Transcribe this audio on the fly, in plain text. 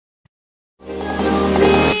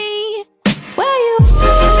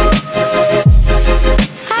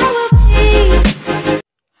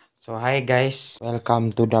So hi guys,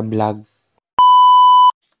 welcome to the vlog.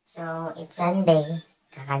 So, it's Sunday.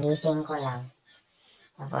 Kakagising ko lang.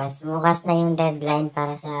 Tapos, bukas na yung deadline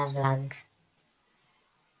para sa vlog.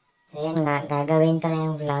 So, yun nga. Gagawin ko na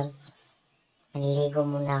yung vlog. Maliligo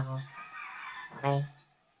muna ako. Okay?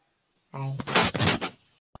 Bye.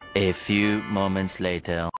 A few moments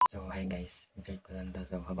later. So hi guys, insert ko lang to.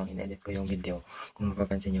 So habang in-edit ko yung video, kung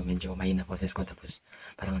mapapansin nyo, medyo mahina poses ko. Tapos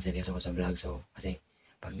parang seryoso ko sa vlog. So kasi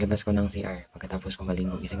paglabas ko ng CR, pagkatapos ko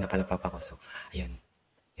maligo, gising na pala papa ko. So ayun,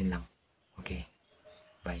 yun lang. Okay,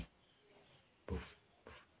 bye. Poof.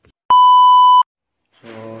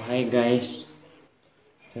 So hi guys.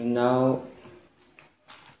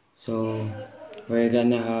 So we're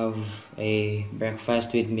gonna have a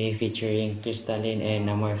breakfast with me featuring Crystalline and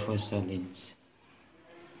Amorphous solids.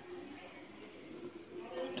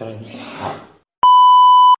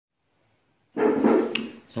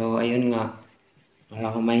 So ayun nga, wala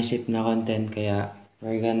akong mindset na content kaya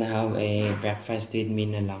we're gonna have a breakfast with me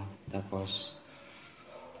na lang. Tapos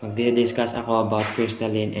magdi-discuss ako about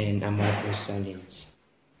Crystalline and Amorphous solids.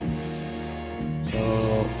 So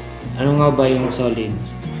ano nga ba yung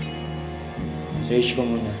solids? Search ko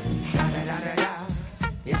muna.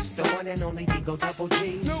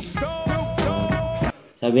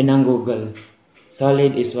 Sabi ng Google,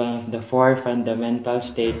 solid is one of the four fundamental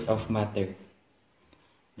states of matter.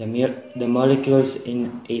 The molecules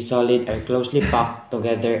in a solid are closely packed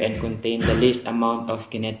together and contain the least amount of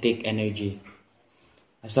kinetic energy.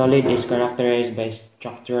 A solid is characterized by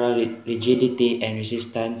structural rigidity and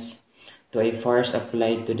resistance to a force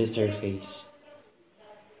applied to the surface.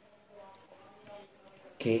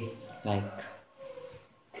 Okay,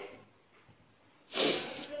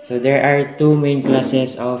 So there are two main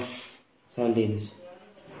classes of solids.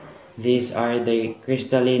 These are the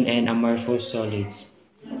crystalline and amorphous solids.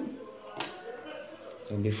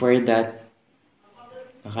 So before that,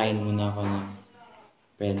 kakain muna ako ng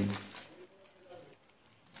bread.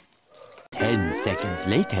 10 seconds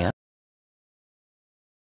later.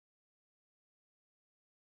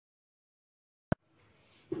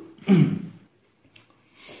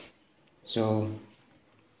 So,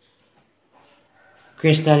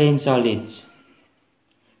 crystalline solids.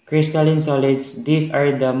 Crystalline solids, these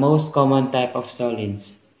are the most common type of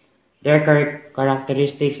solids. Their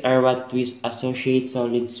characteristics are what we associate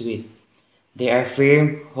solids with. They are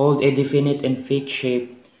firm, hold a definite and fixed shape,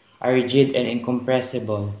 are rigid and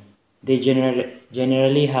incompressible. They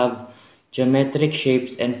generally have geometric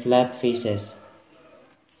shapes and flat faces.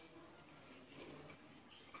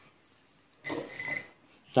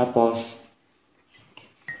 Tapos,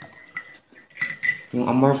 yung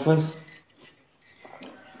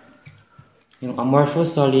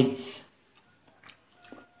amorphous solids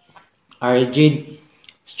are rigid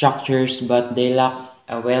structures but they lack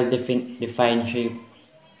a well-defined shape.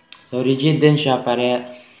 So rigid din siya,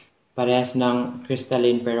 parehas ng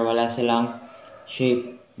crystalline pero wala silang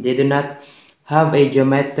shape. They do not have a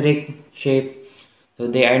geometric shape, so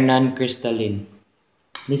they are non-crystalline.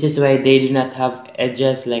 This is why they do not have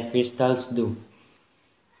edges like crystals do.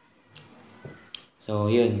 So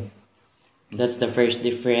yun. That's the first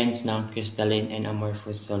difference ng crystalline and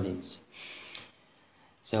amorphous solids.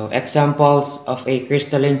 So, examples of a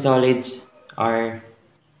crystalline solids are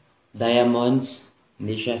diamonds.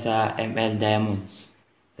 Hindi siya sa ml diamonds.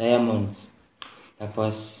 Diamonds.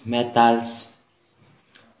 Tapos, metals,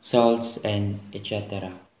 salts, and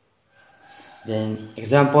etc. Then,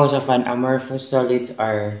 examples of an amorphous solids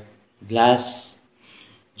are glass,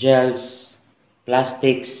 gels,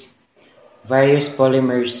 plastics, various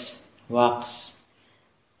polymers, wax,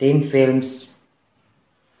 thin films,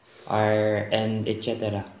 and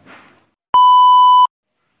etc.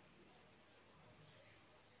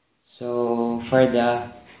 So for the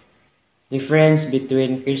difference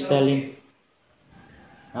between crystalline,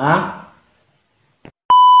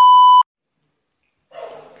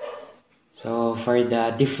 So for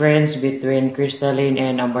the difference between crystalline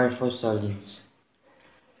and amorphous solids.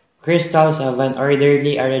 Crystals have an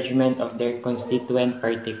orderly arrangement of their constituent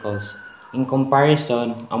particles. In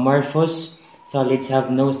comparison, amorphous solids have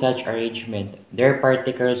no such arrangement. Their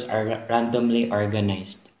particles are randomly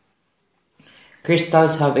organized.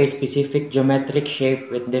 Crystals have a specific geometric shape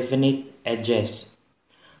with definite edges.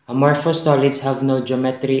 Amorphous solids have no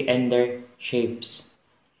geometry in their shapes.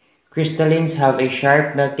 Crystallines have a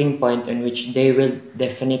sharp melting point on which they will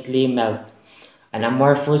definitely melt. And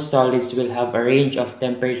amorphous solids will have a range of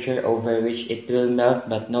temperature over which it will melt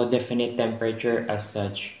but no definite temperature as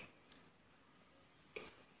such.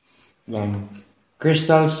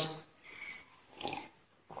 Crystals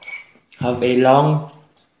have a long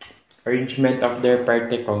arrangement of their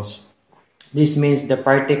particles. This means the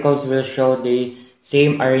particles will show the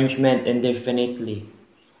same arrangement indefinitely.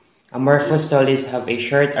 Amorphous solids have a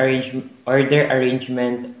short order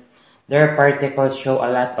arrangement. Their particles show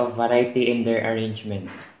a lot of variety in their arrangement.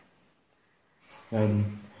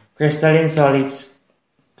 Crystalline solids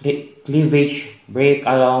cleavage break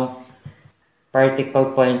along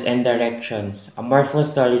particle points and directions.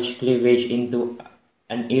 Amorphous solids cleavage into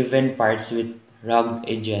uneven parts with rugged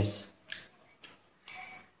edges.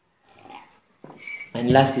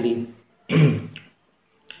 And lastly,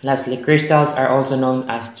 crystals are also known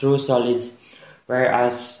as true solids,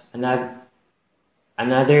 whereas another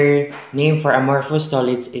name for amorphous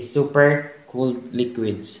solids is supercooled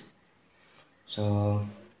liquids. So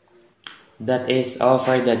that is all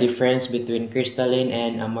for the difference between crystalline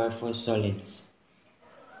and amorphous solids.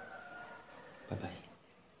 Bye bye.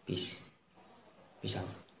 Peace. Peace out.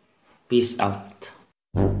 Peace out.